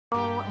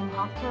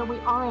healthcare, we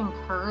are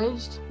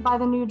encouraged by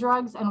the new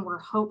drugs, and we're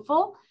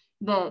hopeful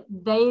that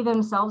they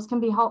themselves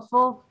can be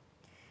helpful.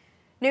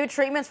 New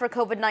treatments for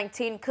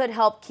COVID-19 could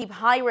help keep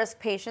high-risk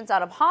patients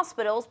out of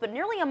hospitals, but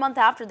nearly a month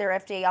after their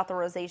FDA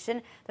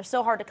authorization, they're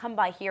so hard to come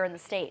by here in the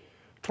state.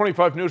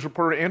 25 News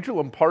reporter Andrew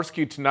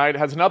Lamparski tonight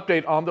has an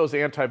update on those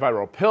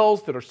antiviral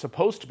pills that are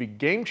supposed to be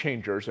game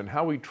changers in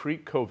how we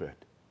treat COVID.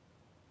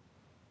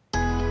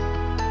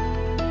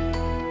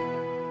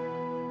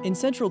 In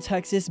Central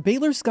Texas,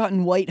 Baylor Scott &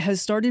 White has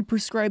started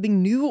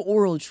prescribing new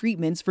oral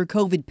treatments for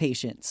COVID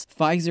patients.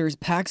 Pfizer's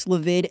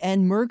Paxlovid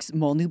and Merck's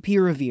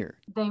Molnupiravir.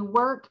 They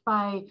work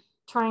by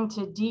trying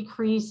to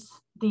decrease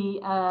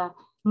the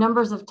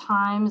numbers of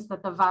times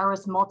that the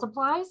virus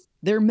multiplies.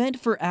 They're meant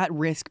for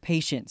at-risk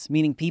patients,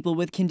 meaning people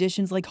with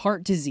conditions like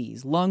heart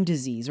disease, lung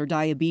disease, or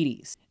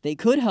diabetes. They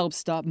could help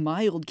stop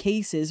mild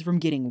cases from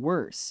getting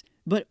worse,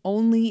 but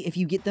only if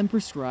you get them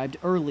prescribed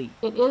early.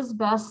 It is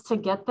best to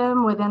get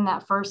them within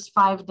that first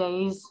 5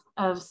 days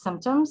of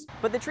symptoms.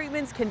 But the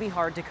treatments can be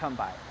hard to come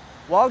by.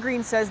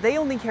 Walgreens says they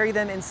only carry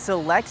them in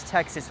select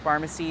Texas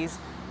pharmacies.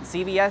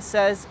 CVS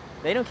says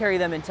they don't carry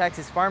them in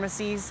Texas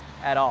pharmacies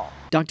at all.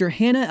 Dr.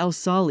 Hannah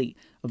El-Sali,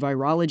 a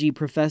virology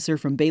professor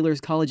from Baylor's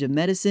College of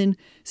Medicine,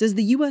 says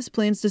the U.S.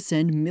 plans to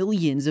send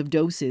millions of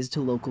doses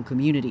to local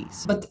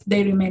communities. But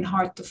they remain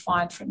hard to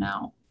find for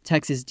now.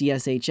 Texas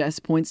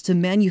DSHS points to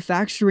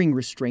manufacturing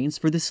restraints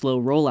for the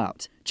slow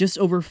rollout. Just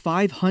over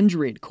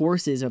 500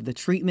 courses of the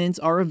treatments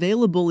are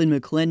available in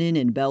McLennan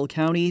and Bell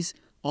counties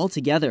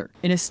altogether.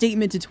 In a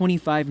statement to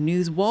 25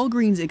 News,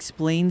 Walgreens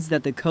explains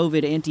that the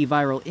COVID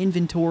antiviral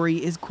inventory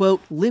is,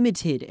 quote,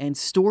 limited and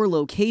store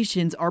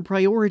locations are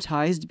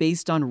prioritized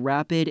based on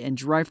rapid and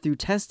drive-through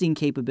testing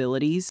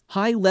capabilities,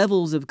 high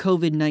levels of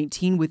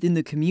COVID-19 within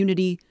the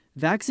community,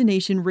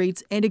 vaccination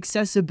rates, and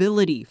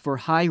accessibility for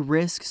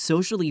high-risk,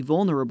 socially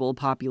vulnerable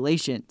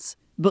populations.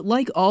 But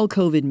like all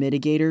COVID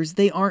mitigators,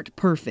 they aren't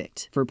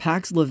perfect. For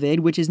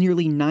Paxlovid, which is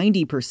nearly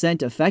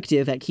 90%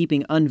 effective at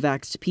keeping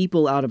unvaxxed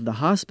people out of the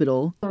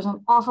hospital, there's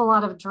an awful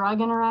lot of drug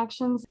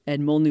interactions.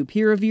 And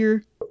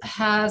Molnupiravir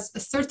has a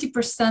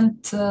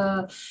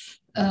 30%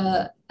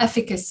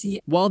 efficacy.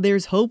 While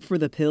there's hope for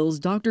the pills,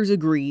 doctors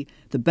agree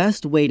the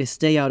best way to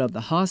stay out of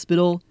the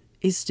hospital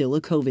is still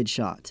a COVID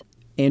shot.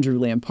 Andrew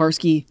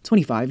Lamparski,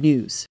 25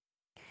 News.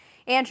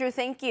 Andrew,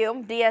 thank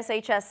you.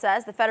 DSHS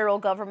says the federal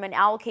government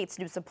allocates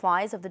new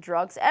supplies of the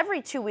drugs every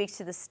 2 weeks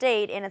to the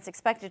state, and it's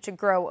expected to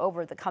grow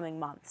over the coming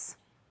months.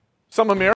 Some Americans